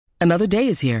Another day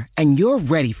is here, and you're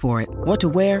ready for it. What to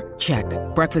wear? Check.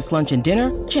 Breakfast, lunch, and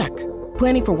dinner? Check.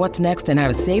 Planning for what's next and how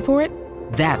to save for it?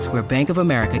 That's where Bank of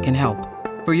America can help.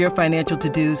 For your financial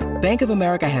to-dos, Bank of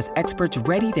America has experts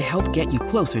ready to help get you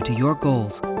closer to your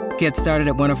goals. Get started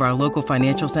at one of our local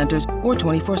financial centers or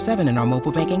 24/7 in our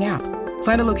mobile banking app.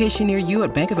 Find a location near you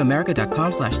at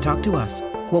bankofamerica.com/talktous.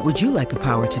 What would you like the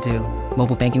power to do?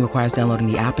 Mobile banking requires downloading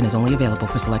the app and is only available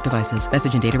for select devices.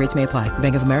 Message and data rates may apply.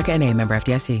 Bank of America N.A., member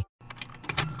FDIC.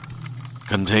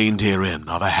 Contained herein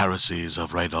are the heresies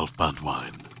of Radolf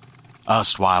Burntwine,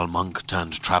 erstwhile monk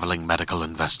turned traveling medical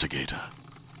investigator.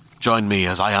 Join me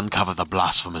as I uncover the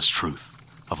blasphemous truth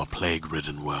of a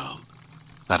plague-ridden world,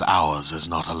 that ours is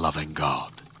not a loving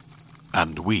God,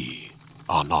 and we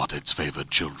are not its favored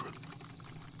children.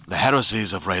 The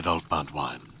heresies of Radolf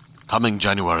Burntwine, coming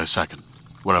January 2nd,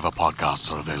 wherever podcasts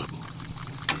are available.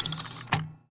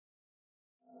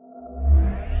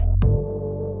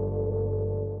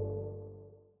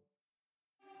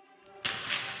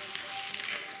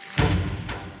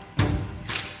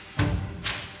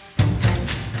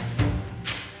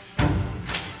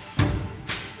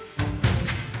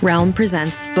 Realm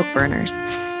presents Bookburners,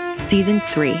 Season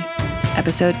 3,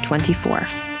 Episode 24.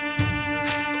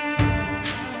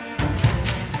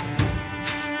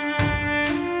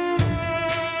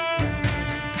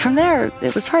 From there,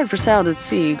 it was hard for Sal to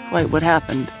see quite what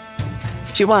happened.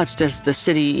 She watched as the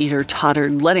city eater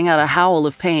tottered, letting out a howl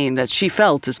of pain that she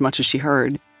felt as much as she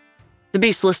heard. The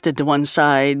beast listed to one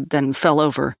side, then fell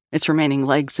over, its remaining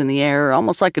legs in the air,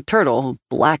 almost like a turtle,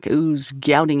 black ooze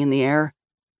gouting in the air.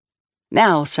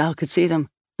 Now Sal could see them,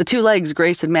 the two legs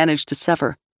Grace had managed to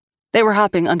sever. They were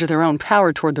hopping under their own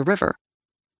power toward the river.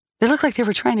 They looked like they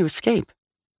were trying to escape.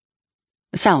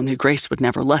 Sal knew Grace would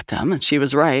never let them, and she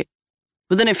was right.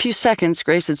 Within a few seconds,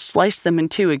 Grace had sliced them in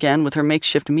two again with her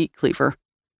makeshift meat cleaver.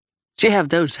 She had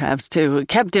those halves, too,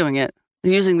 kept doing it,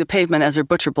 using the pavement as her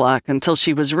butcher block until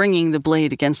she was ringing the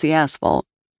blade against the asphalt.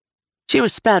 She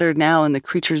was spattered now in the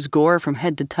creature's gore from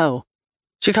head to toe.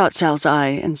 She caught Sal's eye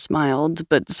and smiled,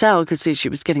 but Sal could see she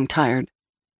was getting tired.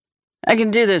 "I can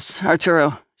do this,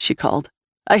 Arturo," she called.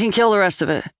 "I can kill the rest of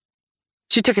it."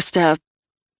 She took a step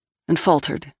and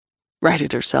faltered,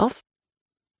 righted herself.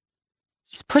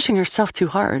 She's pushing herself too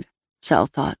hard, Sal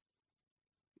thought.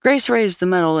 Grace raised the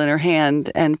metal in her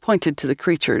hand and pointed to the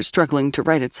creature struggling to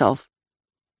right itself.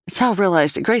 Sal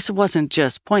realized that Grace wasn't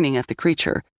just pointing at the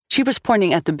creature. She was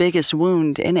pointing at the biggest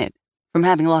wound in it, from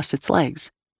having lost its legs.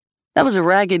 That was a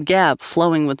ragged gap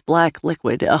flowing with black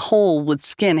liquid, a hole with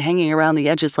skin hanging around the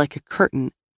edges like a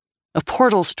curtain, a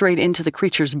portal straight into the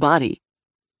creature's body.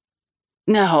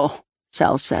 "No,"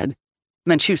 Sal said.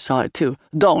 Menchu saw it too.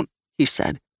 "Don't," he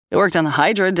said. "It worked on the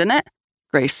Hydra, didn't it?"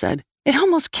 Grace said. "It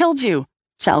almost killed you,"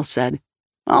 Sal said.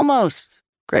 "Almost,"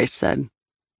 Grace said.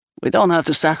 "We don't have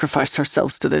to sacrifice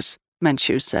ourselves to this,"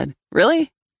 Menchu said.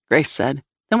 "Really?" Grace said.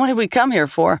 "Then what did we come here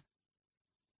for?"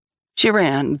 She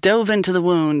ran, dove into the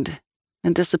wound,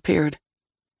 and disappeared.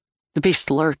 The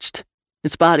beast lurched.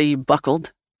 Its body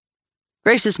buckled.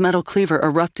 Grace's metal cleaver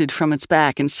erupted from its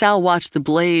back, and Sal watched the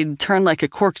blade turn like a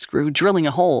corkscrew, drilling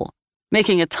a hole,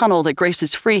 making a tunnel that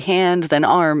Grace's free hand, then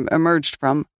arm, emerged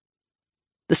from.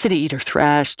 The city eater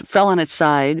thrashed, fell on its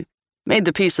side, made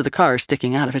the piece of the car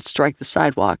sticking out of it strike the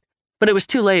sidewalk, but it was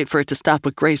too late for it to stop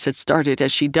what Grace had started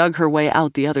as she dug her way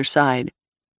out the other side.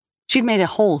 She'd made a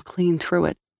hole clean through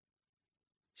it.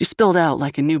 She spilled out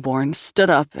like a newborn, stood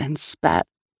up, and spat.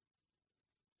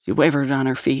 She wavered on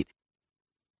her feet.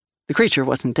 The creature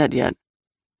wasn't dead yet.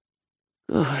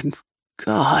 "Good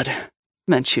God,"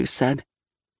 Menchu said.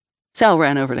 Sal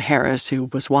ran over to Harris, who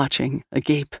was watching,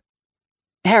 agape.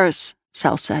 "Harris,"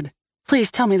 Sal said,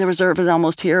 "please tell me the reserve is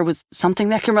almost here with something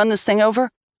that can run this thing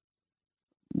over."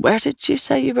 "Where did you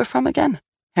say you were from again?"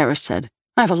 Harris said.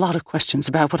 "I have a lot of questions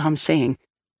about what I'm saying."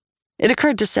 It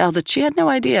occurred to Sal that she had no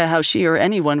idea how she or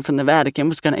anyone from the Vatican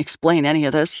was going to explain any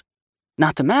of this.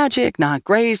 Not the magic, not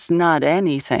Grace, not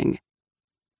anything.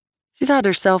 She thought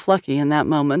herself lucky in that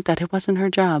moment that it wasn't her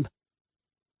job.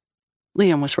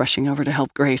 Liam was rushing over to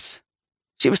help Grace.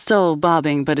 She was still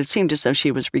bobbing, but it seemed as though she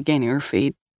was regaining her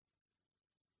feet.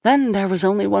 Then there was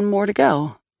only one more to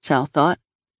go, Sal thought.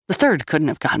 The third couldn't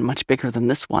have gotten much bigger than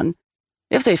this one.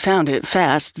 If they found it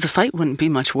fast, the fight wouldn't be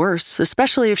much worse,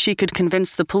 especially if she could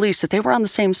convince the police that they were on the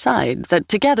same side, that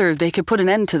together they could put an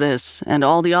end to this, and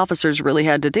all the officers really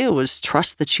had to do was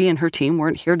trust that she and her team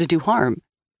weren't here to do harm.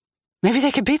 Maybe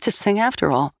they could beat this thing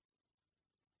after all.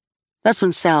 That's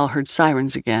when Sal heard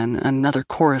sirens again, another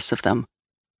chorus of them.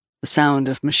 The sound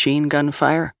of machine gun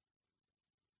fire.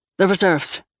 "The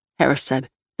reserves," Harris said.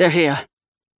 "They're here."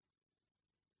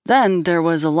 Then there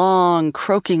was a long,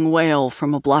 croaking wail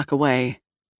from a block away.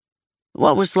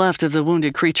 What was left of the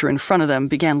wounded creature in front of them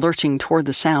began lurching toward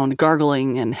the sound,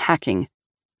 gargling and hacking.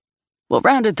 What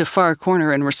rounded the far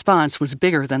corner in response was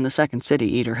bigger than the second City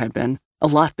Eater had been, a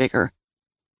lot bigger.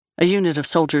 A unit of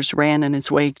soldiers ran in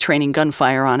its wake, training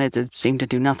gunfire on it that seemed to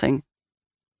do nothing.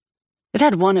 It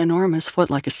had one enormous foot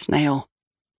like a snail.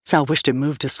 Sal wished it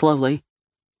moved as slowly.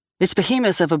 Its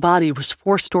behemoth of a body was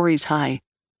 4 stories high.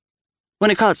 When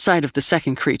it caught sight of the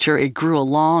second creature, it grew a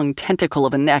long tentacle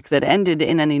of a neck that ended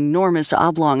in an enormous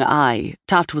oblong eye,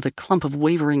 topped with a clump of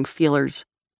wavering feelers.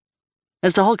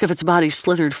 As the hulk of its body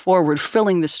slithered forward,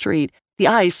 filling the street, the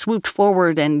eye swooped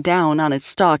forward and down on its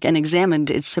stalk and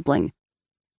examined its sibling.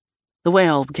 The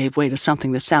wail gave way to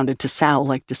something that sounded to Sal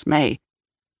like dismay.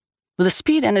 With a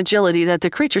speed and agility that the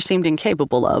creature seemed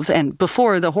incapable of, and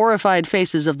before the horrified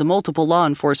faces of the multiple law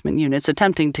enforcement units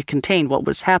attempting to contain what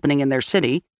was happening in their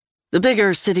city, the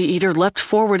bigger City Eater leapt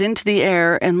forward into the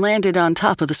air and landed on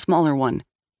top of the smaller one.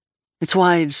 Its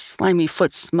wide, slimy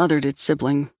foot smothered its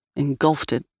sibling,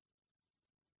 engulfed it.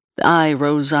 The eye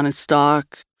rose on its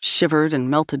stalk, shivered, and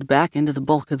melted back into the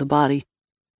bulk of the body.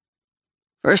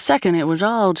 For a second, it was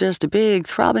all just a big,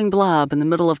 throbbing blob in the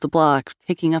middle of the block,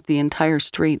 taking up the entire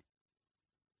street.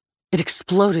 It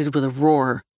exploded with a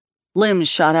roar. Limbs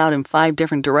shot out in 5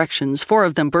 different directions, 4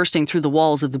 of them bursting through the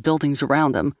walls of the buildings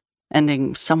around them,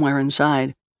 ending somewhere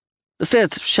inside. The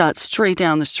 5th shot straight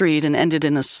down the street and ended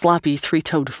in a sloppy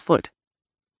 3-toed foot.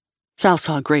 Sal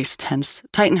saw Grace tense,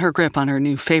 tighten her grip on her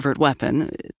new favorite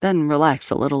weapon, then relax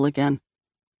a little again.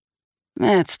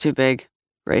 "It's too big,"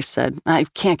 Grace said. "I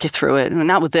can't get through it,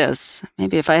 not with this.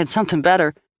 Maybe if I had something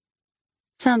better."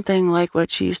 Something like what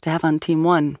she used to have on Team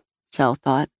 1, Sal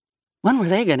thought. When were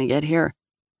they going to get here?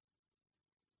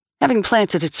 Having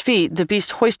planted its feet, the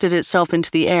beast hoisted itself into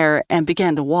the air and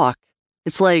began to walk,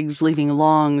 its legs leaving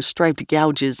long, striped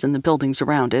gouges in the buildings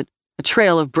around it, a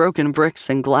trail of broken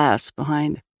bricks and glass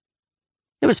behind.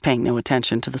 It was paying no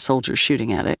attention to the soldiers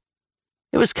shooting at it.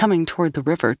 It was coming toward the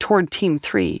river, toward Team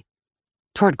 3,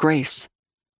 toward Grace.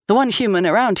 The one human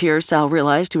around here, Sal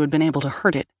realized, who had been able to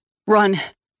hurt it. "Run,"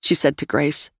 she said to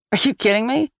Grace. "Are you kidding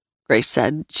me?" Grace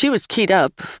said. She was keyed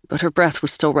up, but her breath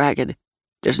was still ragged.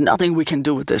 "There's nothing we can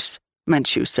do with this,"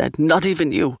 Menchu said. "Not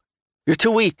even you. You're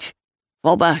too weak.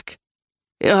 Fall back."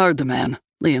 "You heard the man,"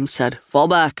 Liam said. "Fall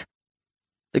back."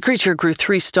 The creature grew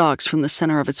 3 stalks from the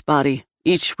center of its body,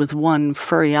 each with one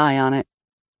furry eye on it.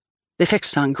 They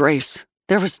fixed on Grace.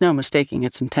 There was no mistaking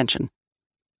its intention.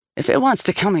 "If it wants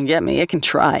to come and get me, it can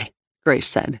try," Grace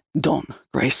said. "Don't,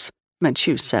 Grace,"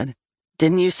 Menchu said.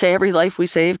 "Didn't you say every life we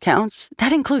save counts?"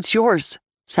 "That includes yours,"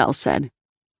 Sal said.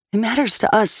 "It matters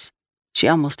to us," she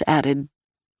almost added,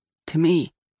 "to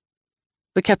me,"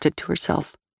 but kept it to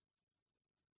herself.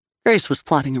 Grace was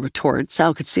plotting a retort.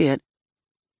 Sal could see it.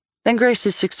 Then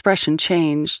Grace's expression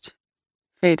changed,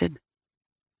 faded.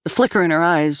 The flicker in her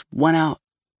eyes went out.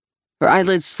 Her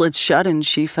eyelids slid shut and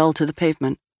she fell to the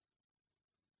pavement.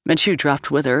 Menchu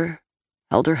dropped with her,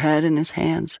 held her head in his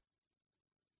hands.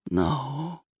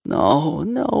 "No, no,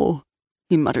 no,"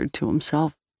 he muttered to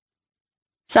himself.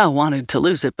 Sal wanted to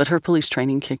lose it, but her police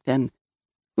training kicked in.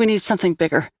 "We need something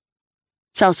bigger,"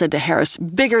 Sal said to Harris.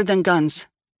 "Bigger than guns."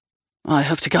 "I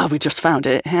hope to God we just found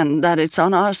it, and that it's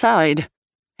on our side,"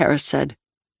 Harris said.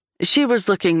 She was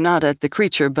looking not at the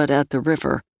creature, but at the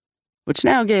river, which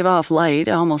now gave off light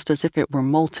almost as if it were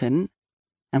molten,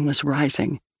 and was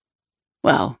rising.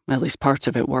 Well, at least parts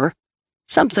of it were.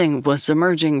 Something was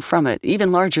emerging from it,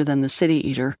 even larger than the City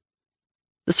Eater.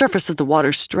 The surface of the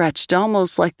water stretched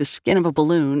almost like the skin of a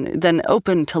balloon, then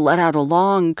opened to let out a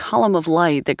long column of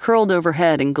light that curled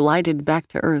overhead and glided back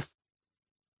to Earth.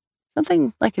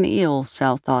 Something like an eel,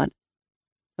 Sal thought.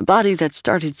 A body that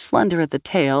started slender at the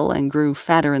tail and grew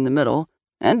fatter in the middle,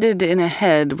 ended in a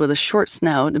head with a short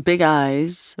snout, big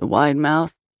eyes, a wide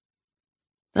mouth.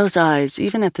 Those eyes,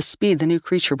 even at the speed the new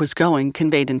creature was going,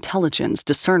 conveyed intelligence,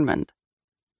 discernment.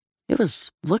 It was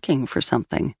looking for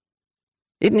something.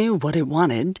 It knew what it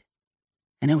wanted,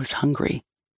 and it was hungry.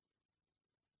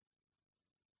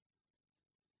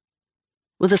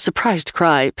 With a surprised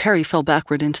cry, Perry fell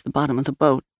backward into the bottom of the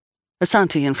boat.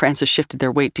 Asante and Francis shifted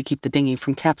their weight to keep the dinghy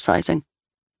from capsizing.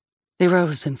 They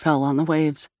rose and fell on the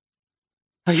waves.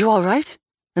 "Are you all right?"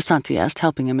 Asante asked,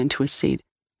 helping him into his seat.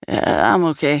 "I'm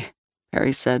okay,"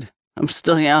 Perry said. "I'm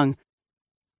still young."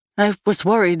 "I was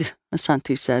worried,"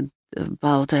 Asante said,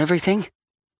 "about everything."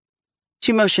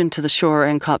 She motioned to the shore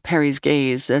and caught Perry's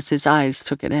gaze as his eyes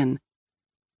took it in.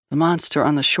 The monster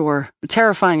on the shore,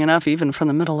 terrifying enough even from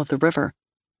the middle of the river.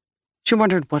 She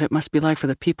wondered what it must be like for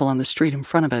the people on the street in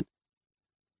front of it.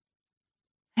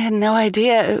 I had no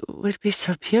idea it would be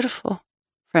so beautiful,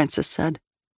 Frances said.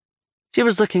 She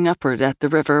was looking upward at the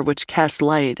river, which cast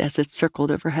light as it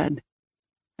circled overhead.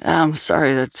 I'm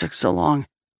sorry that took so long,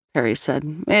 Perry said.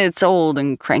 It's old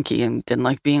and cranky and didn't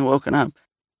like being woken up.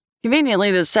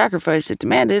 Conveniently, the sacrifice it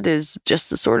demanded is just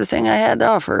the sort of thing I had to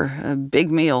offer, a big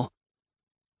meal.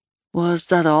 Was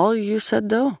that all you said,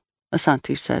 though?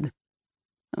 Asante said.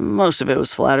 Most of it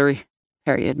was flattery,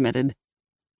 Perry admitted.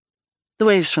 The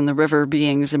waves from the river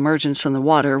being's emergence from the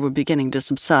water were beginning to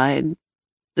subside.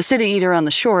 The city eater on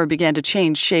the shore began to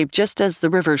change shape just as the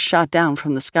river shot down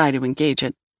from the sky to engage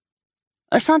it.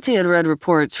 Asante had read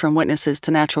reports from witnesses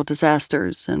to natural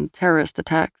disasters and terrorist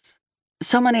attacks.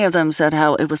 So many of them said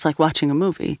how it was like watching a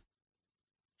movie.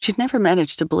 She'd never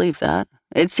managed to believe that.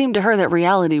 It seemed to her that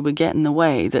reality would get in the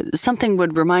way, that something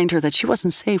would remind her that she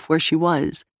wasn't safe where she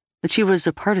was, that she was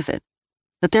a part of it,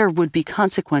 that there would be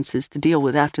consequences to deal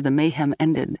with after the mayhem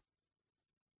ended.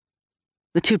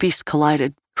 The two beasts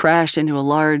collided, crashed into a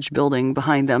large building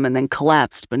behind them, and then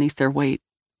collapsed beneath their weight.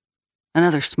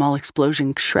 Another small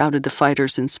explosion shrouded the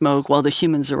fighters in smoke while the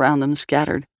humans around them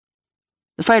scattered.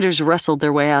 The fighters wrestled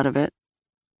their way out of it.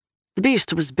 The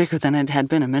beast was bigger than it had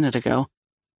been a minute ago.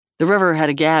 The river had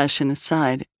a gash in its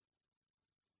side.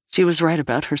 She was right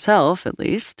about herself, at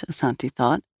least, Asante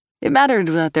thought. It mattered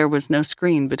that there was no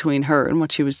screen between her and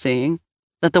what she was seeing,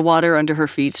 that the water under her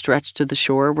feet stretched to the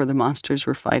shore where the monsters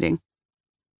were fighting.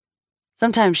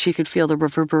 Sometimes she could feel the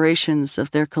reverberations of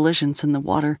their collisions in the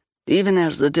water, even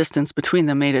as the distance between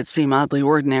them made it seem oddly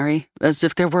ordinary, as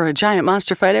if there were a giant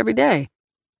monster fight every day.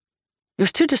 It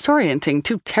was too disorienting,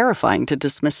 too terrifying to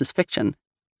dismiss as fiction.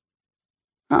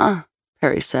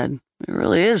 Perry said. It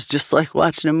really is just like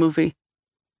watching a movie.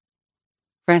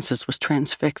 Frances was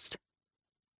transfixed.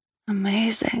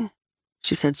 Amazing,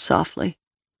 she said softly.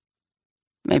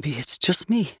 Maybe it's just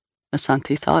me,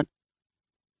 Asante thought.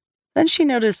 Then she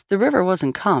noticed the river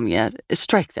wasn't calm yet.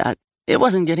 Strike that. It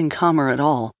wasn't getting calmer at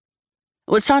all.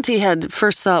 What Asante had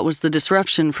first thought was the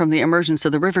disruption from the emergence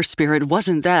of the river spirit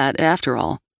wasn't that, after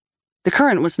all. The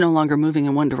current was no longer moving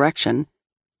in one direction.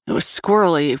 It was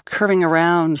squirrely, curving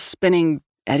around, spinning,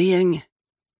 eddying.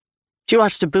 She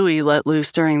watched a buoy let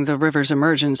loose during the river's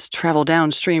emergence travel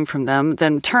downstream from them,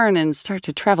 then turn and start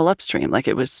to travel upstream like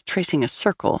it was tracing a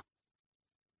circle.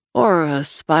 Or a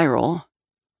spiral.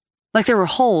 Like there were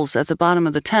holes at the bottom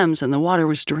of the Thames and the water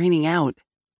was draining out.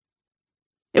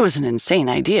 It was an insane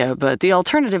idea, but the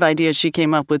alternative ideas she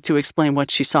came up with to explain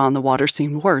what she saw in the water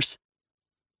seemed worse.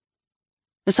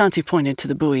 Asante pointed to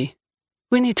the buoy.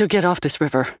 We need to get off this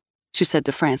river, she said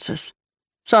to Frances.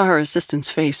 Saw her assistant's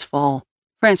face fall.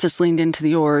 Frances leaned into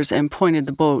the oars and pointed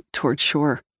the boat toward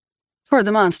shore. Toward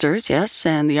the monsters, yes,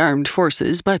 and the armed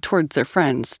forces, but towards their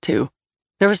friends, too.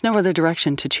 There was no other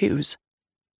direction to choose.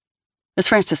 As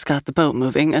Frances got the boat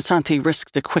moving, Asante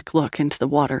risked a quick look into the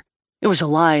water. It was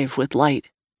alive with light.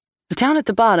 But down at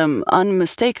the bottom,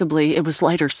 unmistakably, it was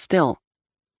lighter still.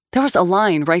 There was a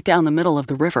line right down the middle of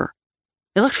the river.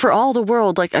 It looked for all the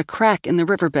world like a crack in the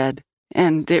riverbed,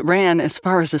 and it ran as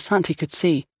far as Asante could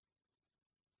see.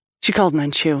 She called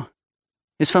Manchu.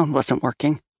 His phone wasn't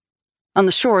working. On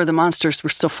the shore, the monsters were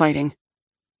still fighting.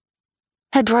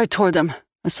 Head right toward them,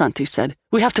 Asante said.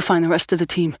 We have to find the rest of the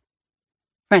team.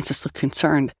 Frances looked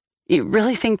concerned. You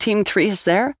really think Team 3 is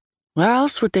there? Where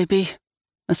else would they be?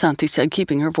 Asante said,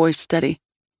 keeping her voice steady.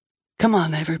 Come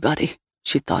on, everybody,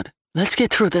 she thought. Let's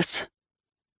get through this.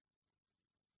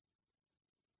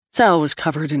 Sal was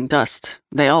covered in dust.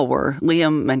 They all were.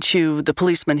 Liam, Manchu, the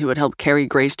policeman who had helped carry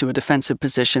Grace to a defensive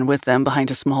position with them behind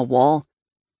a small wall.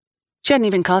 She hadn't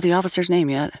even caught the officer's name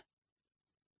yet.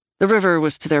 The river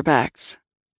was to their backs.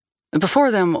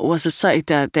 Before them was a sight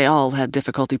that they all had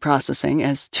difficulty processing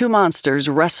as two monsters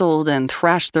wrestled and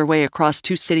thrashed their way across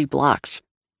 2 city blocks.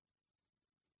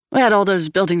 We had all those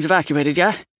buildings evacuated,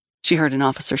 yeah? She heard an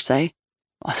officer say.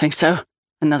 I think so,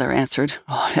 another answered.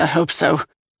 Oh, I hope so.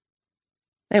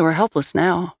 They were helpless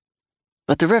now,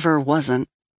 but the river wasn't.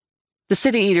 The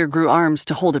city eater grew arms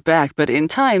to hold it back, but in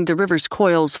time the river's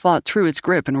coils fought through its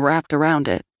grip and wrapped around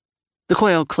it. The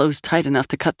coil closed tight enough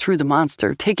to cut through the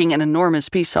monster, taking an enormous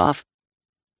piece off.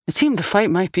 It seemed the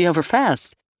fight might be over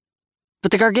fast.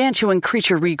 But the gargantuan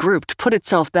creature regrouped, put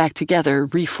itself back together,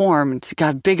 reformed,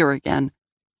 got bigger again.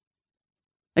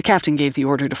 The captain gave the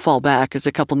order to fall back as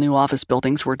a couple new office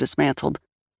buildings were dismantled,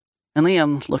 and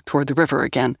Liam looked toward the river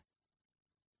again.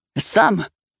 It's them,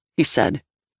 he said.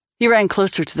 He ran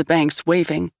closer to the banks,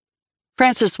 waving.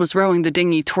 Frances was rowing the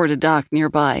dinghy toward a dock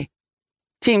nearby.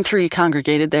 Team 3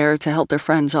 congregated there to help their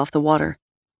friends off the water.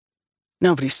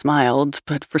 Nobody smiled,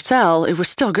 but for Sal, it was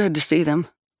still good to see them.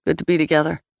 Good to be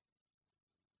together.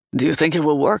 Do you think it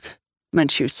will work?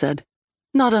 Menchu said.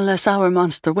 Not unless our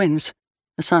monster wins,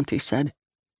 Asanti said.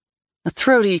 A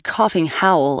throaty, coughing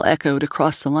howl echoed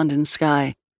across the London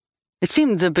sky. It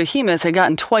seemed the behemoth had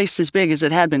gotten twice as big as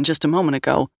it had been just a moment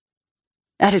ago.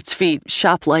 At its feet,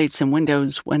 shop lights and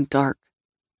windows went dark.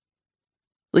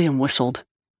 Liam whistled.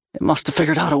 It must have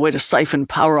figured out a way to siphon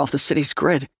power off the city's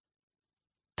grid.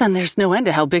 Then there's no end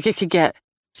to how big it could get,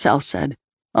 Sal said.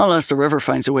 Unless the river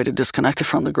finds a way to disconnect it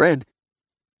from the grid.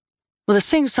 With a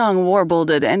sing-song warble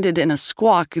that ended in a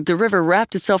squawk, the river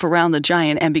wrapped itself around the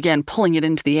giant and began pulling it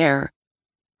into the air.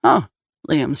 Oh,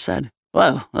 Liam said.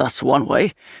 Well, that's one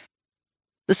way.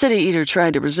 The city eater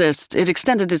tried to resist. It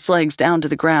extended its legs down to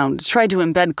the ground, tried to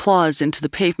embed claws into the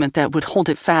pavement that would hold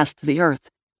it fast to the earth.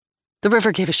 The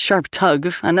river gave a sharp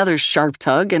tug, another sharp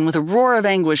tug, and with a roar of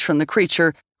anguish from the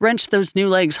creature, wrenched those new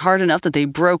legs hard enough that they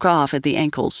broke off at the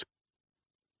ankles.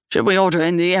 Should we order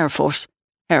in the Air Force?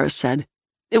 Harris said.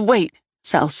 Wait,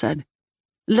 Sal said.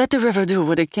 Let the river do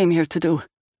what it came here to do,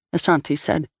 Asanti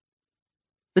said.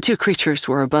 The two creatures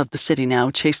were above the city now,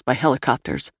 chased by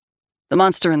helicopters. The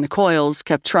monster in the coils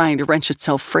kept trying to wrench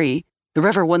itself free. The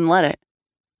river wouldn't let it.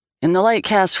 In the light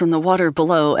cast from the water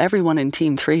below, everyone in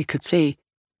Team 3 could see.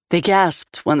 They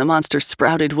gasped when the monster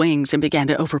sprouted wings and began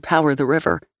to overpower the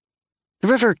river. The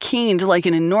river keened like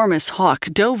an enormous hawk,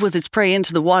 dove with its prey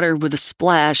into the water with a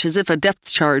splash as if a depth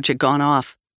charge had gone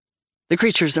off. The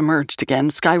creatures emerged again,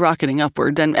 skyrocketing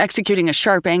upward, then executing a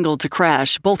sharp angle to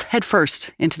crash, both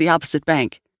headfirst into the opposite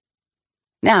bank.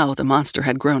 Now the monster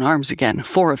had grown arms again,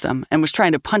 4 of them, and was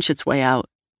trying to punch its way out.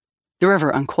 The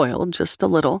river uncoiled just a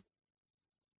little.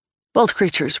 Both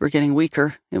creatures were getting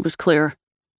weaker, it was clear.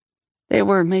 They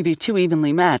were maybe too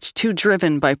evenly matched, too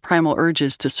driven by primal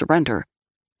urges to surrender.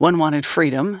 One wanted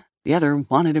freedom, the other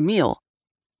wanted a meal.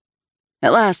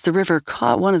 At last, the river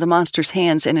caught one of the monster's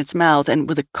hands in its mouth and,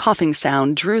 with a coughing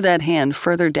sound, drew that hand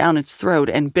further down its throat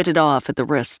and bit it off at the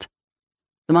wrist.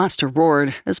 The monster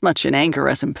roared, as much in anger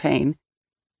as in pain.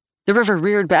 The river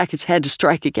reared back its head to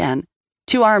strike again.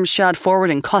 2 arms shot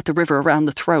forward and caught the river around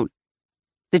the throat.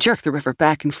 They jerked the river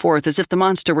back and forth as if the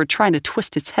monster were trying to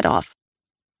twist its head off.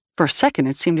 For a second,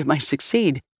 it seemed it might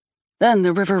succeed. Then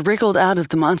the river wriggled out of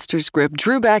the monster's grip,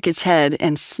 drew back its head,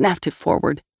 and snapped it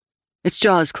forward. Its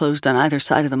jaws closed on either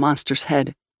side of the monster's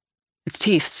head. Its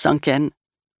teeth sunk in.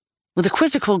 With a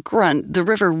quizzical grunt, the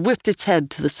river whipped its head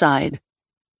to the side.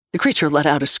 The creature let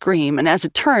out a scream, and as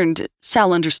it turned,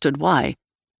 Sal understood why.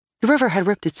 The river had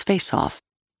ripped its face off.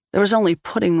 There was only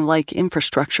pudding-like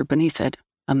infrastructure beneath it,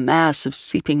 a mass of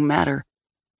seeping matter.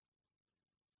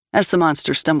 As the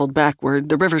monster stumbled backward,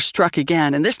 the river struck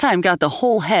again, and this time got the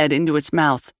whole head into its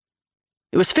mouth.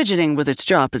 It was fidgeting with its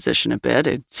jaw position a bit.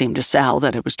 It seemed to Sal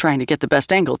that it was trying to get the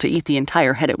best angle to eat the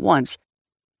entire head at once,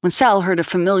 when Sal heard a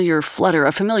familiar flutter,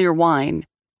 a familiar whine,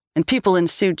 and people in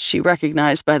suits she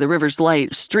recognized by the river's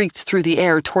light streaked through the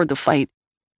air toward the fight.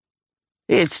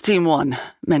 It's Team 1,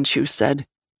 Menchu said.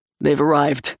 They've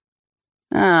arrived.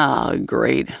 Ah,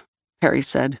 great, Harry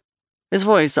said. His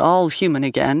voice all human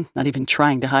again, not even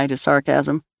trying to hide his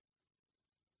sarcasm.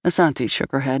 Asanti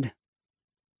shook her head.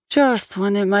 Just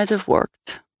when it might have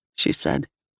worked, she said.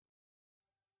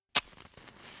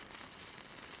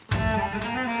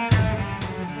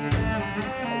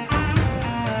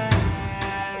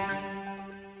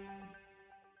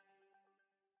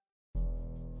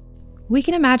 We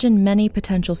can imagine many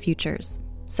potential futures.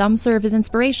 Some serve as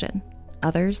inspiration,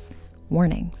 others,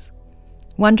 warnings.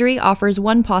 Wondery offers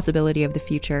one possibility of the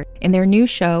future in their new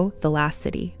show, The Last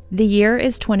City. The year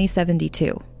is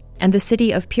 2072, and the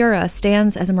city of Pura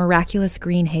stands as a miraculous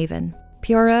green haven.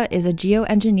 Pura is a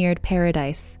geoengineered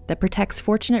paradise that protects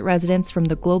fortunate residents from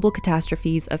the global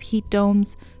catastrophes of heat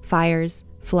domes, fires,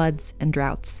 floods, and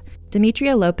droughts.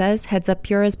 Demetria Lopez heads up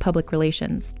Pura's public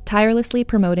relations, tirelessly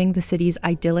promoting the city's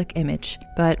idyllic image.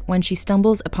 But when she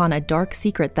stumbles upon a dark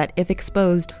secret that, if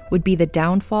exposed, would be the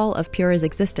downfall of Pura's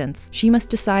existence, she must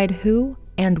decide who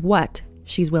and what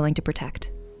she's willing to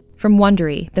protect. From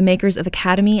Wondery, the makers of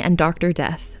Academy and Dr.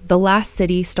 Death, The Last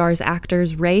City stars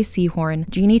actors Ray Seahorn,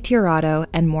 Jeannie Tirado,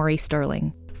 and Maury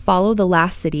Sterling. Follow The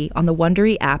Last City on the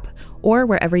Wondery app or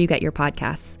wherever you get your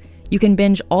podcasts. You can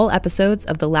binge all episodes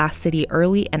of The Last City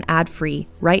early and ad-free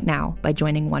right now by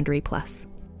joining Wondery Plus.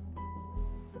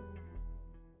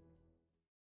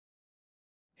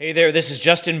 Hey there, this is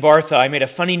Justin Bartha. I made a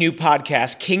funny new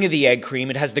podcast, King of the Egg Cream.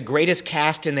 It has the greatest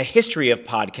cast in the history of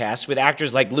podcasts with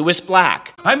actors like Louis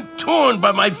Black. I'm torn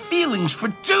by my feelings for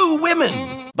 2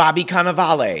 women. Bobby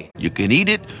Cannavale. You can eat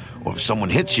it, or if someone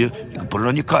hits you, you can put it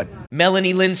on your cut.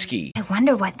 Melanie Linsky. I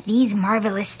wonder what these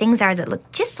marvelous things are that look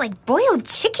just like boiled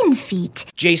chicken feet.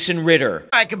 Jason Ritter.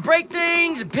 I can break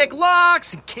things and pick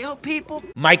locks and kill people.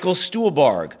 Michael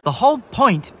Stuhlbarg. The whole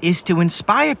point is to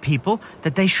inspire people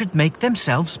that they should make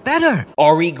themselves better.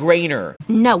 Ari Grainer.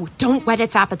 No, don't whet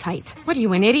its appetite. What are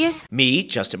you, an idiot? Me,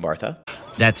 Justin Bartha.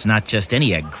 That's not just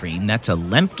any egg cream, that's a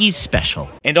Lemke's special.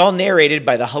 And all narrated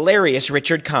by the hilarious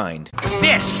Richard Kind.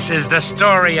 This is the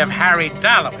story of Harry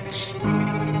Dalowitz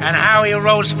and how he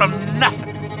rose from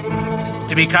nothing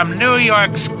to become New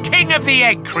York's King of the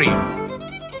Egg Cream.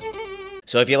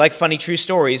 So if you like funny true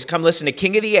stories, come listen to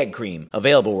King of the Egg Cream,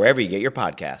 available wherever you get your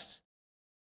podcasts.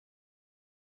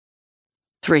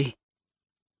 3.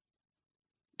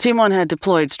 Team 1 had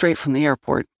deployed straight from the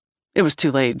airport. It was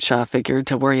too late, Shaw figured,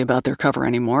 to worry about their cover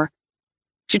anymore.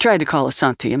 She tried to call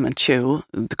Asante and Manchu.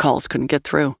 The calls couldn't get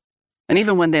through. And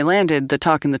even when they landed, the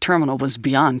talk in the terminal was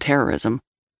beyond terrorism.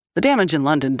 The damage in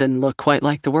London didn't look quite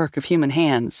like the work of human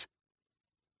hands.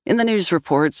 In the news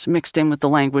reports, mixed in with the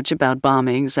language about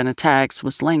bombings and attacks,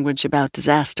 was language about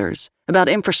disasters, about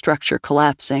infrastructure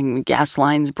collapsing, gas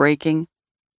lines breaking.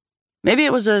 Maybe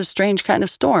it was a strange kind of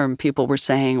storm, people were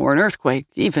saying, or an earthquake,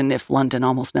 even if London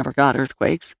almost never got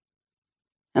earthquakes.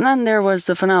 And then there was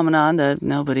the phenomenon that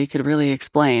nobody could really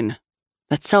explain,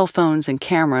 that cell phones and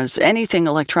cameras, anything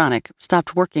electronic,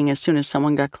 stopped working as soon as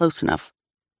someone got close enough.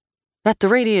 That the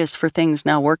radius for things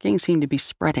now working seemed to be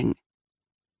spreading.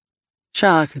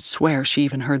 Shaw could swear she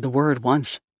even heard the word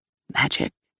once.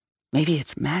 Magic. Maybe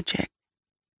it's magic.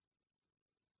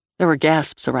 There were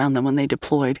gasps around them when they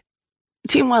deployed.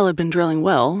 Team Well had been drilling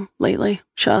well lately,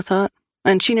 Shaw thought,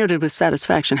 and she noted with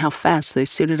satisfaction how fast they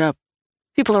suited up.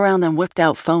 People around them whipped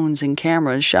out phones and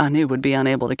cameras Shaw knew would be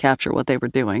unable to capture what they were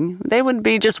doing. They would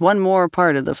be just one more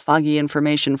part of the foggy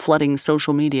information flooding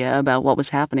social media about what was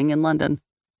happening in London.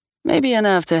 Maybe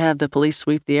enough to have the police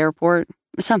sweep the airport.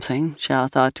 Something, Shaw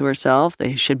thought to herself,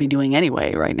 they should be doing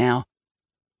anyway right now.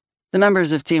 The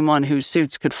members of Team 1 whose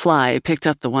suits could fly picked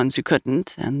up the ones who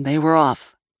couldn't, and they were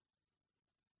off.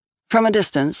 From a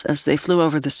distance, as they flew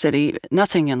over the city,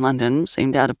 nothing in London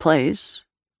seemed out of place.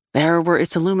 There were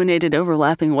its illuminated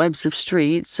overlapping webs of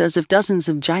streets, as if dozens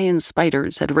of giant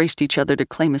spiders had raced each other to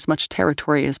claim as much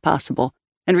territory as possible,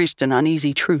 and reached an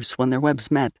uneasy truce when their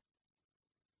webs met.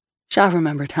 Shaw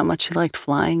remembered how much she liked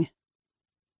flying.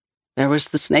 There was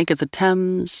the snake of the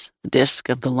Thames, the disk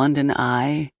of the London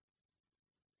Eye,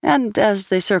 and as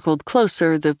they circled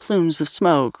closer, the plumes of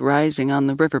smoke rising on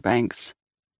the riverbanks,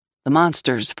 the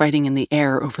monsters fighting in the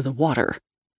air over the water.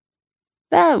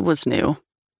 That was new.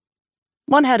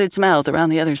 One had its mouth around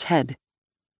the other's head.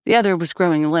 The other was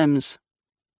growing limbs.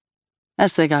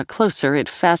 As they got closer, it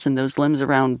fastened those limbs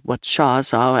around what Shaw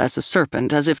saw as a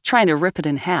serpent, as if trying to rip it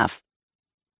in half.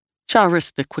 Shaw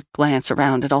risked a quick glance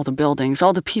around at all the buildings,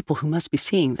 all the people who must be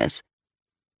seeing this.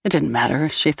 It didn't matter,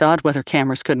 she thought, whether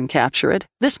cameras couldn't capture it.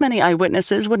 This many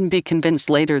eyewitnesses wouldn't be convinced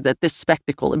later that this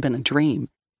spectacle had been a dream.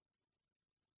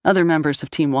 Other members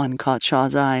of Team 1 caught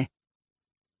Shaw's eye.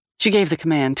 She gave the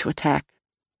command to attack.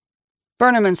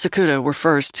 Burnham and Sakuda were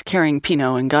first, carrying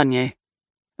Pino and Gagne.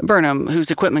 Burnham,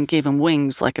 whose equipment gave him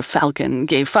wings like a falcon,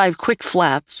 gave 5 quick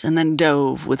flaps and then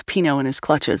dove with Pino in his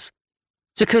clutches.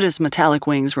 Sakuda's metallic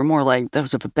wings were more like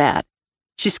those of a bat.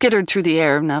 She skittered through the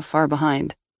air, not far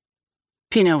behind.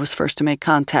 Pino was first to make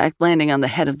contact, landing on the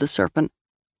head of the serpent.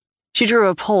 She drew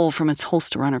a pole from its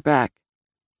holster on her back.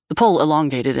 The pole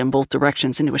elongated in both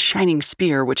directions into a shining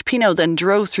spear, which Pino then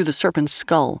drove through the serpent's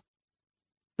skull.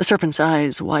 The serpent's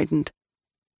eyes widened.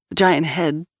 The giant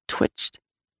head twitched.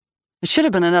 It should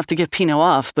have been enough to get Pino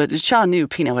off, but Shaw knew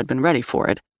Pino had been ready for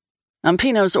it. On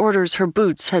Pino's orders, her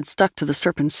boots had stuck to the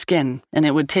serpent's skin, and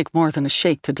it would take more than a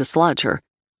shake to dislodge her.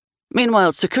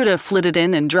 Meanwhile, Sakuda flitted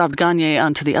in and dropped Gagne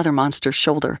onto the other monster's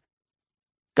shoulder.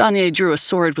 Gagne drew a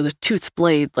sword with a toothed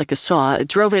blade like a saw,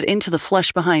 drove it into the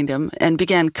flesh behind him, and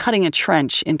began cutting a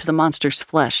trench into the monster's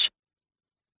flesh.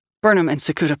 Burnham and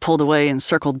Sakuda pulled away and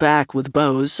circled back with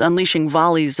bows, unleashing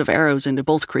volleys of arrows into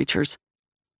both creatures.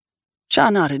 Shaw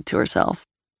nodded to herself.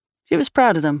 She was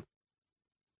proud of them.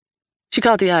 She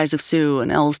caught the eyes of Sue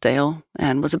and Ellsdale,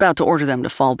 and was about to order them to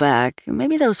fall back.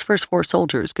 Maybe those first 4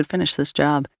 soldiers could finish this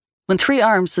job, when 3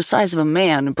 arms the size of a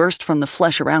man burst from the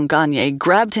flesh around Gagne,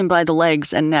 grabbed him by the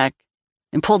legs and neck,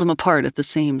 and pulled him apart at the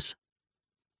seams.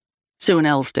 Sue and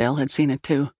Ellsdale had seen it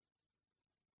too.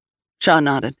 Shaw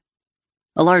nodded.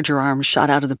 A larger arm shot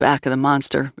out of the back of the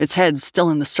monster, its head still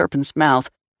in the serpent's mouth,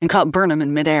 and caught Burnham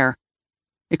in midair.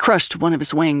 It crushed one of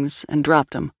his wings and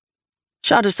dropped him.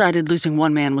 Shaw decided losing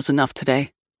one man was enough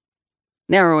today.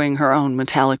 Narrowing her own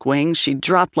metallic wings, she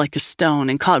dropped like a stone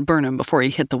and caught Burnham before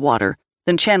he hit the water,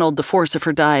 then channeled the force of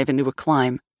her dive into a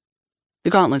climb. The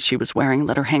gauntlet she was wearing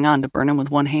let her hang on to Burnham with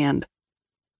one hand.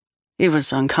 He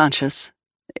was unconscious.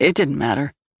 It didn't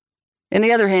matter. In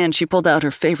the other hand, she pulled out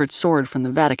her favorite sword from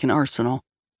the Vatican arsenal.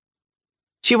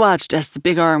 She watched as the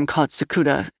big arm caught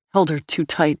Sakuda, held her too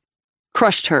tight,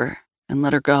 crushed her, and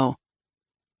let her go.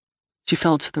 She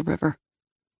fell to the river.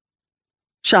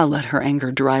 Shaw let her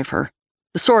anger drive her.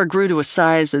 The sword grew to a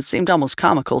size that seemed almost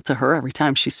comical to her every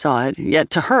time she saw it, yet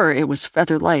to her it was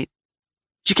feather light.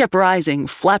 She kept rising,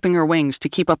 flapping her wings to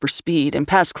keep up her speed, and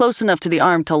passed close enough to the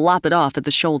arm to lop it off at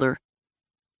the shoulder.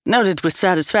 Noted with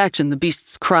satisfaction the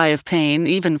beast's cry of pain,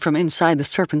 even from inside the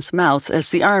serpent's mouth, as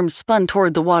the arm spun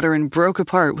toward the water and broke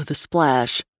apart with a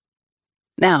splash.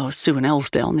 Now Sue and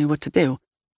Ellsdale knew what to do.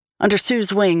 Under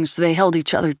Sue's wings, they held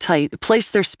each other tight,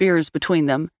 placed their spears between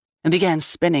them, and began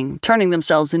spinning, turning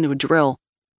themselves into a drill.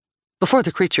 Before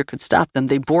the creature could stop them,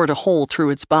 they bored a hole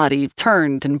through its body,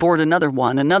 turned and bored another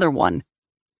one.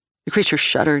 The creature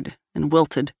shuddered and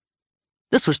wilted.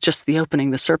 This was just the opening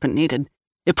the serpent needed.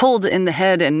 It pulled in the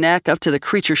head and neck up to the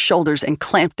creature's shoulders and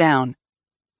clamped down.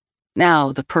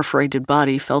 Now the perforated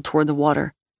body fell toward the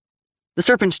water. The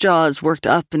serpent's jaws worked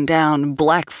up and down,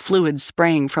 black fluid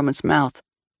spraying from its mouth.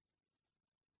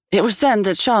 It was then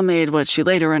that Shaw made what she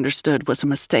later understood was a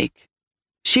mistake.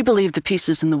 She believed the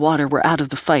pieces in the water were out of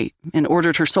the fight and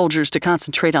ordered her soldiers to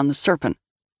concentrate on the serpent.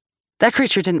 That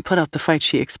creature didn't put up the fight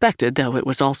she expected, though it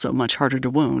was also much harder to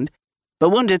wound. But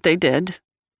wound it they did.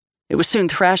 It was soon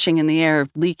thrashing in the air,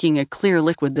 leaking a clear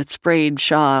liquid that sprayed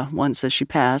Shaw once as she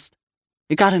passed.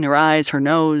 It got in her eyes, her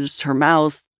nose, her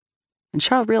mouth, and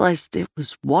Shaw realized it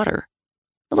was water.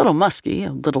 A little musky,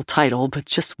 a little tidal, but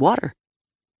just water.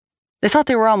 They thought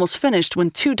they were almost finished when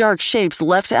two dark shapes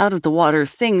leapt out of the water,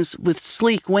 things with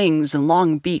sleek wings and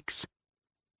long beaks.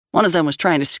 One of them was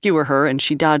trying to skewer her, and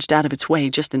she dodged out of its way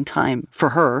just in time, for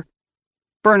her.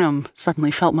 Burnham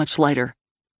suddenly felt much lighter.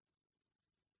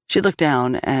 She looked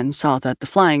down and saw that the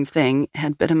flying thing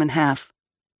had bit him in half.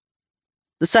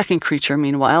 The second creature,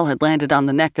 meanwhile, had landed on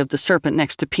the neck of the serpent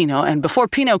next to Pino, and before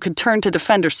Pino could turn to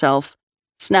defend herself,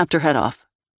 snapped her head off.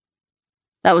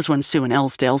 That was when Sue and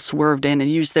Ellsdale swerved in and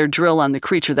used their drill on the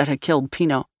creature that had killed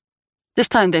Pino. This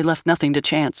time they left nothing to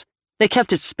chance. They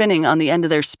kept it spinning on the end of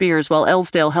their spears while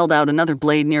Ellsdale held out another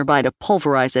blade nearby to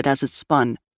pulverize it as it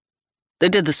spun. They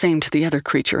did the same to the other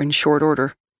creature in short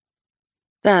order.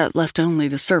 That left only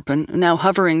the serpent, now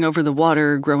hovering over the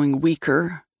water, growing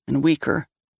weaker and weaker.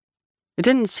 It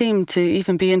didn't seem to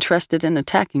even be interested in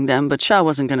attacking them, but Shaw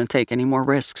wasn't going to take any more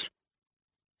risks.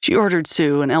 She ordered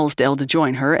Sue and Ellsdale to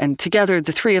join her, and together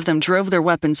the three of them drove their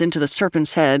weapons into the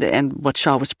serpent's head and what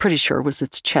Shaw was pretty sure was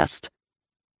its chest.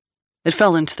 It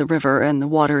fell into the river, and the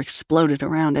water exploded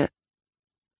around it.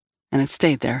 And it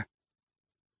stayed there.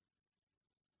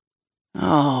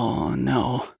 "Oh,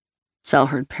 no," Sal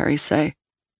heard Perry say.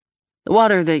 The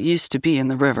water that used to be in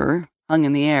the river hung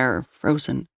in the air,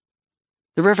 frozen.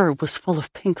 The river was full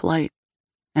of pink light,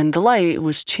 and the light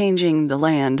was changing the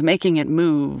land, making it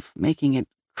move, making it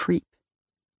creep.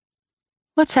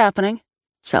 "What's happening?"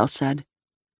 Sal said.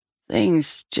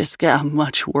 "Things just got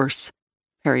much worse,"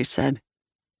 Perry said.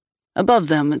 Above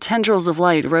them, tendrils of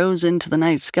light rose into the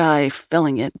night sky,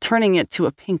 filling it, turning it to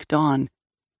a pink dawn.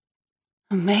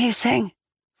 "Amazing,"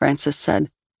 Francis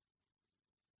said.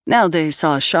 Now they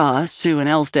saw Shaw, Sue, and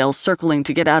Ellsdale circling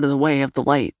to get out of the way of the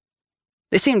light.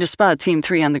 They seemed to spot Team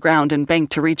 3 on the ground and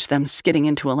banked to reach them, skidding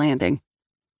into a landing.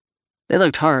 They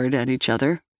looked hard at each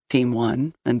other, Team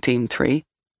 1 and Team 3.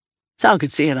 Sal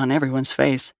could see it on everyone's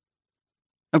face.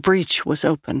 A breach was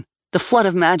open. The flood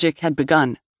of magic had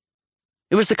begun.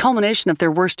 It was the culmination of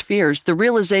their worst fears, the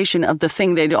realization of the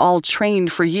thing they'd all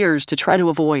trained for years to try to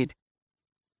avoid.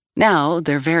 Now,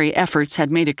 their very efforts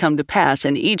had made it come to pass,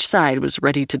 and each side was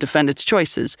ready to defend its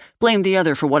choices, blame the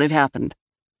other for what had happened.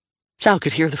 Sal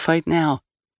could hear the fight now.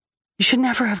 "You should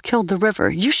never have killed the river.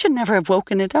 You should never have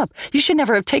woken it up. You should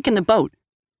never have taken the boat."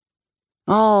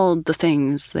 All the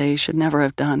things they should never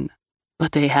have done,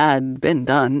 but they had been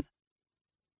done.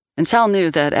 And Sal knew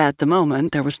that at the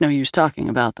moment there was no use talking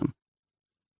about them.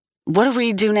 "What do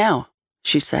we do now?"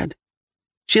 she said.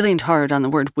 She leaned hard on the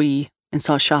word "we" and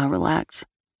saw Shaw relax.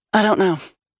 "I don't know,"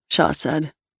 Shaw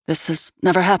said. "This has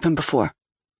never happened before."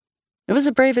 It was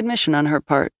a brave admission on her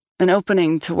part, an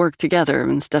opening to work together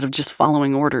instead of just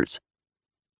following orders.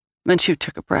 Menchu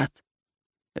took a breath.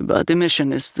 "But the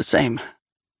mission is the same."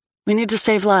 "We need to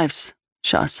save lives,"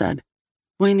 Shaw said.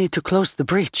 "We need to close the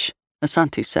breach,"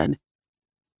 Asante said.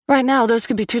 "Right now, those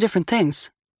could be two different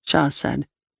things," Shaw said.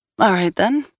 "All right,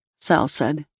 then," Sal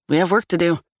said. "We have work to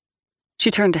do." She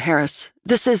turned to Harris.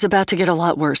 "This is about to get a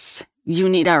lot worse. You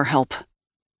need our help."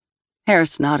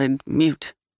 Harris nodded,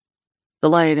 mute. the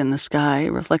light in the sky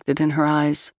reflected in her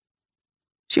eyes.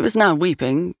 She was not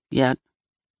weeping, yet.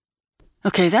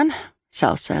 "Okay, then,"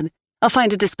 Sal said. "I'll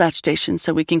find a dispatch station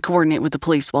so we can coordinate with the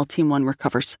police while Team 1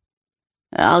 recovers."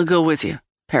 "I'll go with you,"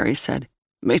 Perry said.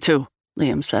 "Me too,"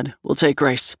 Liam said. "We'll take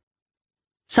Grace."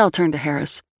 Sal turned to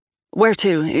Harris. "Where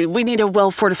to? We need a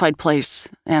well-fortified place,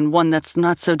 and one that's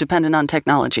not so dependent on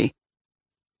technology."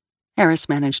 Harris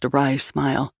managed a wry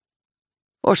smile.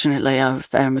 "Fortunately, our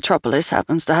fair metropolis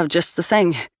happens to have just the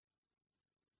thing."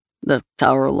 "The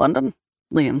Tower of London?"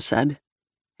 Liam said.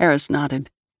 Harris nodded.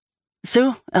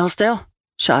 "Sue, Ellsdale,"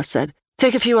 Shaw said.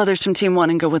 "Take a few others from Team 1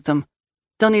 and go with them.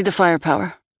 They'll need the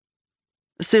firepower."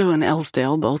 Sue and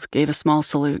Ellsdale both gave a small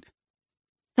salute.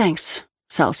 "Thanks,"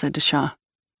 Sal said to Shaw.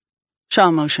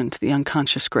 Shaw motioned to the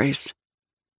unconscious Grace.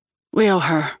 "We owe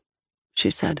her," she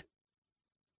said.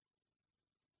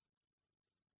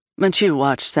 Menchu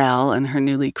watched Sal and her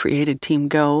newly created team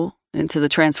go into the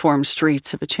transformed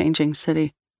streets of a changing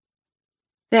city.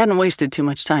 They hadn't wasted too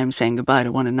much time saying goodbye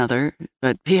to one another,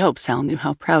 but he hoped Sal knew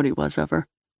how proud he was of her.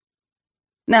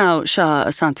 Now, Shaw,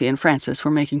 Asante, and Francis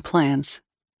were making plans.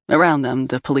 Around them,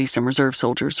 the police and reserve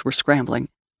soldiers were scrambling.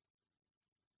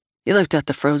 He looked at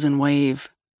the frozen wave,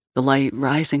 the light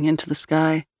rising into the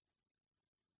sky.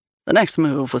 The next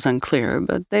move was unclear,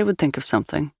 but they would think of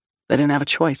something. They didn't have a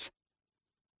choice.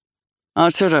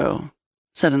 "Arturo,"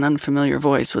 said an unfamiliar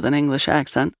voice with an English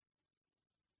accent.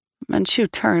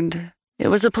 Menchu turned. It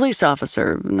was a police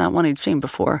officer, not one he'd seen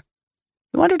before.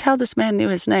 He wondered how this man knew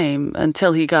his name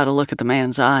until he got a look at the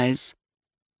man's eyes.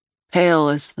 Pale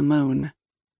as the moon,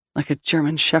 like a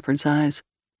German shepherd's eyes.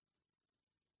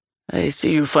 "I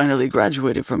see you finally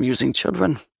graduated from using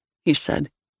children," he said.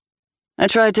 "I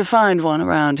tried to find one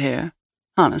around here,"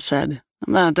 Hannah said,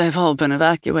 "but they've all been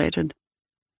evacuated."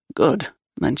 "Good,"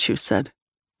 Menchu said.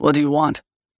 "What do you want?"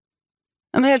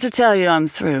 "I'm here to tell you I'm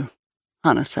through,"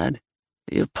 Hannah said.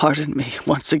 "You pardon me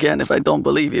once again if I don't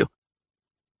believe you."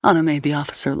 Hannah made the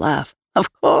officer laugh.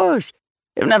 "Of course.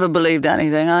 You've never believed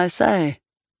anything I say.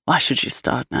 Why should you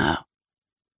start now?"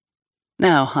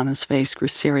 Now Hannah's face grew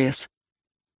serious.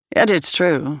 "Yet it's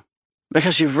true,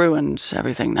 because you've ruined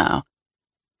everything now.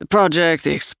 The project,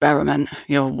 the experiment,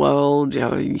 your world,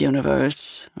 your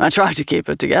universe. I tried to keep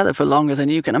it together for longer than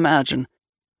you can imagine,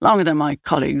 longer than my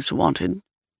colleagues wanted.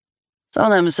 Some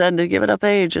of them said to give it up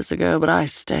ages ago, but I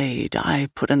stayed. I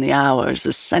put in the hours,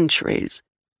 the centuries.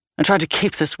 I tried to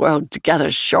keep this world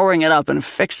together, shoring it up and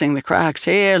fixing the cracks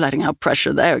here, letting out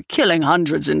pressure there, killing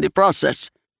hundreds in the process,"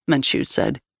 Menchu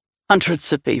said.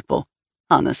 "Hundreds of people,"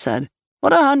 Hannah said.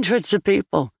 "What are hundreds of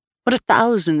people? What are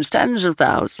thousands, tens of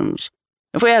thousands?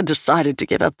 If we had decided to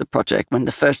give up the project when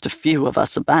the first few of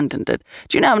us abandoned it,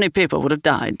 do you know how many people would have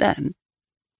died then?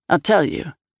 I'll tell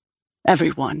you.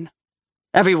 Everyone.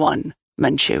 Everyone,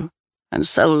 Menchu. And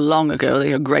so long ago that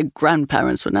your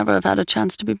great-grandparents would never have had a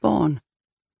chance to be born.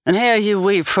 And here you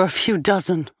weep for a few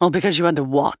dozen, all because you had to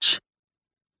watch."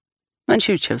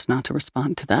 Menchu chose not to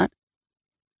respond to that.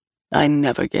 "I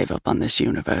never gave up on this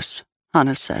universe,"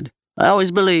 Hannah said. "I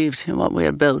always believed in what we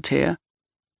had built here.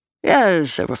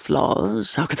 Yes, there were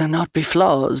flaws. How could there not be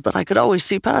flaws? But I could always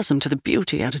see past them to the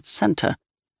beauty at its center.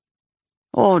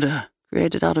 Order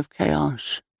created out of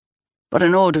chaos. But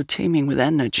an order teeming with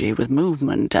energy, with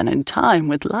movement, and in time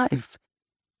with life.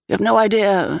 You have no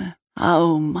idea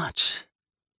how much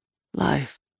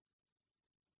life.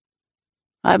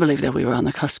 I believe that we were on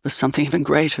the cusp of something even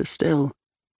greater still.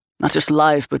 Not just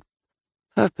life, but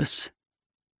purpose.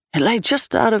 It lay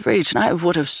just out of reach, and I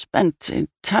would have spent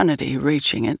eternity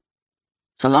reaching it,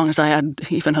 so long as I had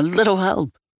even a little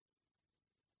help."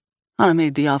 Hannah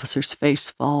made the officer's face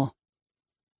fall.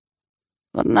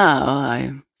 "But now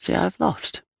I see I've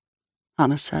lost,"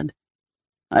 Hannah said.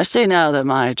 "I see now that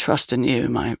my trust in you,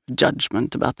 my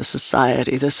judgment about the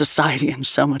society and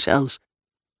so much else,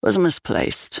 was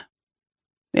misplaced.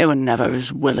 You were never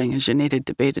as willing as you needed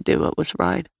to be to do what was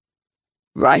right."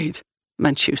 "Right,"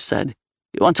 Menchu said.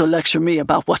 "You want to lecture me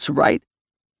about what's right?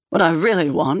 What I really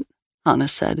want," Hannah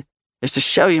said, "is to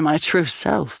show you my true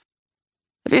self.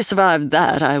 If you survived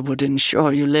that, I would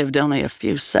ensure you lived only a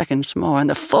few seconds more in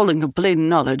the full and complete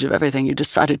knowledge of everything you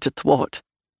decided to thwart.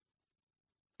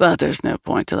 But there's no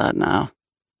point to that now.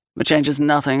 It changes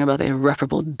nothing about the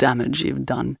irreparable damage you've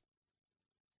done."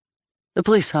 The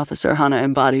police officer Hannah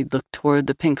embodied looked toward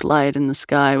the pink light in the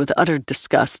sky with utter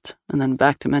disgust, and then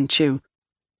back to Menchu.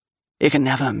 "You can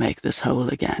never make this whole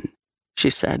again,"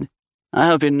 she said. "I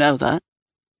hope you know that.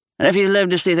 And if you live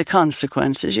to see the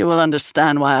consequences, you will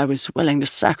understand why I was willing to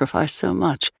sacrifice so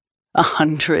much.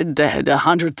 100 dead,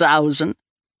 100,000.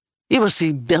 You will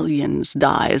see billions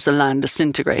die as the land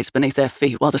disintegrates beneath their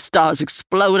feet while the stars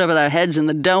explode over their heads and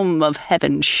the dome of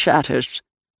heaven shatters.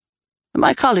 And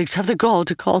my colleagues have the gall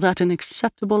to call that an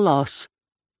acceptable loss.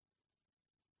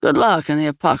 Good luck in the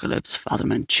apocalypse, Father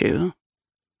Menchu.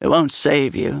 It won't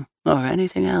save you, or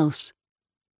anything else.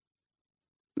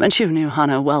 Menchu knew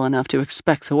Hana well enough to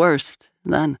expect the worst,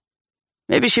 then.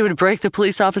 Maybe she would break the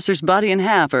police officer's body in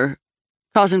half, or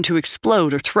cause him to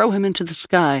explode, or throw him into the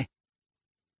sky.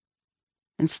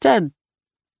 Instead,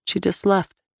 she just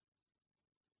left.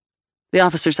 The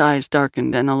officer's eyes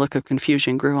darkened and a look of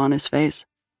confusion grew on his face.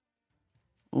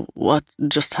 "What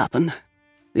just happened?"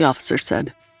 the officer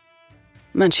said.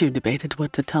 Menchu debated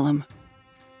what to tell him.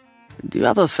 "Do you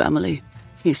have a family?"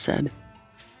 he said.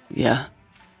 "Yeah,"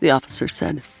 the officer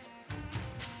said.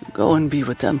 "Go and be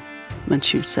with them,"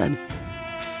 Menchu said.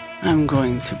 "I'm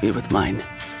going to be with mine."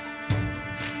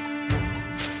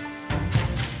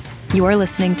 You are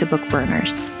listening to Book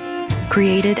Burners,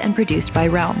 created and produced by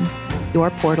Realm, your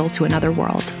portal to another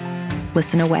world.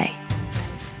 Listen away.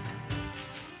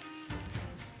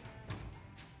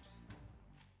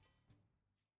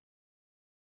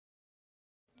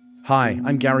 Hi,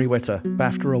 I'm Gary Whitta,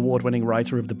 BAFTA award-winning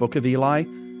writer of The Book of Eli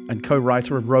and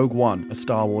co-writer of Rogue One, a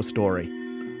Star Wars story.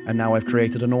 And now I've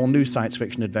created an all-new science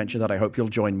fiction adventure that I hope you'll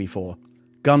join me for.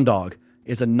 Gundog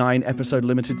is a 9-episode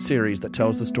limited series that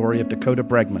tells the story of Dakota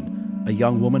Bregman, a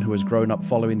young woman who has grown up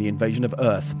following the invasion of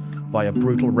Earth by a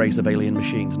brutal race of alien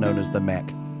machines known as the Mech.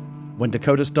 When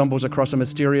Dakota stumbles across a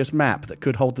mysterious map that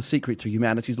could hold the secret to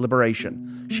humanity's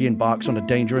liberation, she embarks on a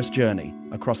dangerous journey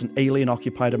across an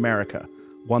alien-occupied America,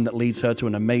 one that leads her to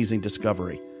an amazing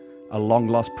discovery, a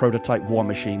long-lost prototype war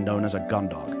machine known as a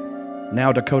Gundog.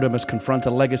 Now Dakota must confront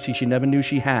a legacy she never knew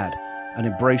she had and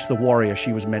embrace the warrior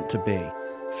she was meant to be,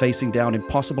 facing down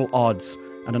impossible odds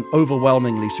and an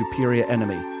overwhelmingly superior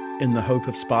enemy in the hope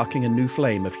of sparking a new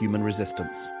flame of human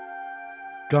resistance.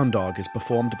 Gundog is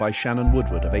performed by Shannon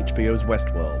Woodward of HBO's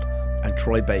Westworld and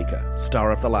Troy Baker,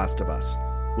 star of The Last of Us,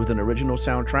 with an original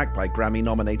soundtrack by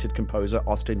Grammy-nominated composer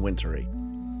Austin Wintory.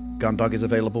 Gundog is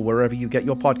available wherever you get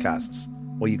your podcasts,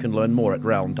 or you can learn more at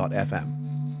realm.fm.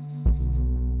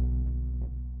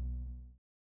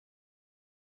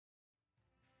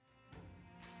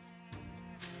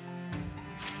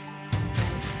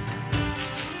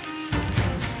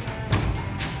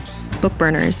 Book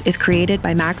Burners is created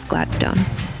by Max Gladstone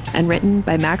and written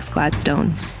by Max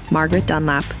Gladstone, Margaret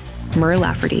Dunlap, Mur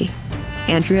Lafferty,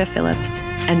 Andrea Phillips,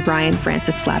 and Brian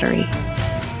Francis Slattery.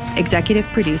 Executive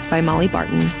produced by Molly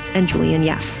Barton and Julian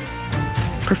Yap.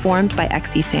 Performed by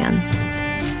Xe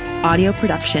Sands. Audio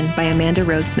production by Amanda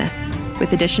Rose Smith,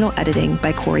 with additional editing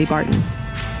by Corey Barton.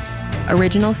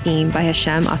 Original theme by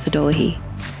Hashem Asadolahi,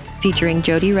 featuring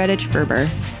Jody Redditch Ferber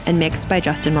and mixed by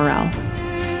Justin Morell.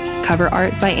 Cover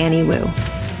art by Annie Wu.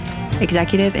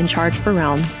 Executive in charge for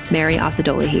Realm, Mary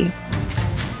Asadolahi.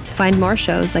 Find more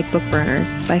shows like Book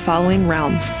Burners by following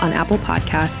Realm on Apple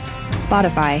Podcasts,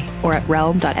 Spotify, or at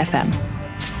realm.fm.